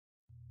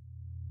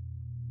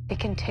They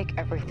can take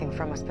everything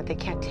from us, but they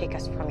can't take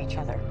us from each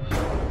other.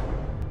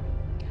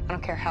 I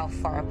don't care how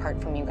far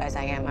apart from you guys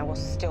I am, I will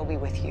still be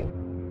with you.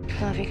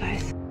 I love you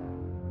guys.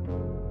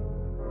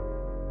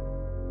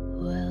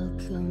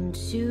 Welcome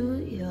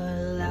to your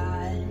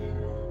life.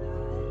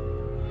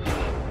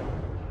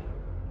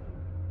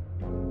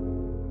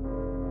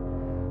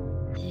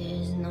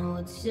 There's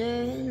no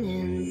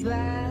turning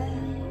back.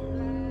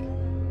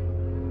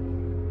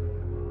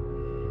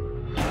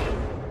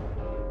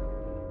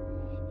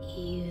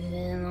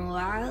 Even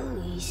while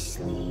we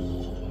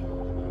sleep,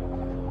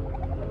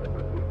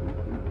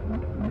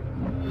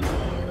 we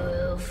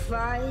will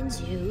find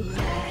you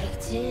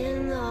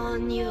acting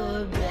on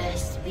your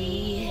best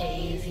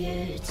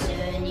behavior.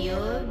 Turn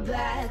your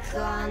back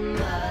on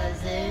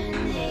Mother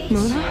Nature.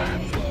 Mona?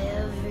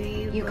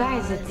 You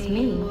guys, it's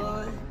me.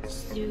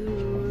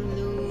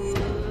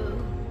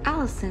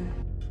 Allison.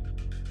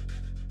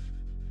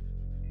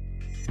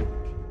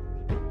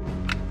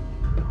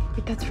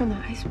 Wait, that's from the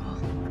ice ball.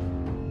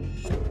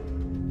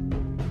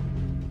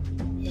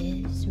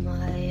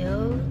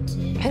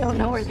 I don't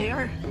know where they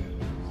are,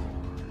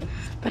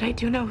 but I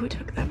do know who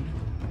took them.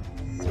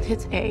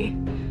 It's A.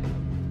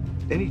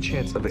 Any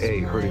chance of A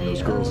hurting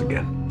those girls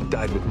again?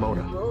 Died with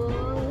Mona.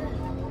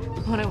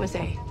 Mona was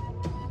A.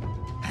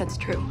 That's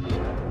true.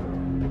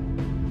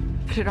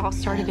 But it all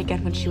started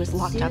again when she was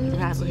locked up in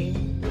Radley.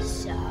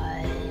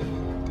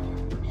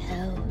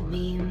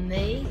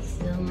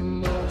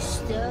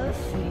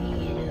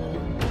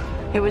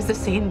 It was the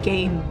same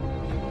game,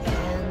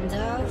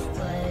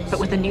 but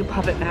with a new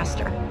puppet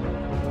master.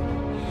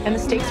 And the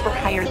stakes were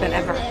higher than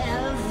ever.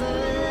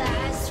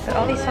 But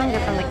all these songs are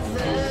from like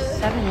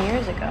 7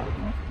 years ago.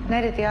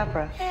 Night at the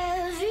Opera.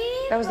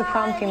 That was the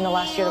prom theme the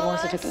last year that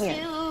Melissa took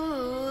Ian.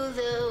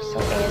 So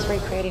A is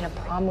recreating a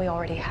prom we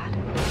already had.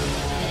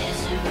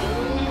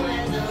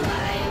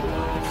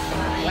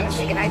 Want to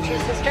say goodnight to your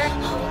sister?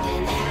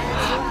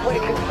 What a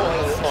good boy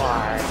you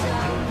are.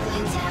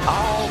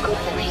 Oh, good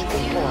boy,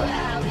 good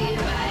boy.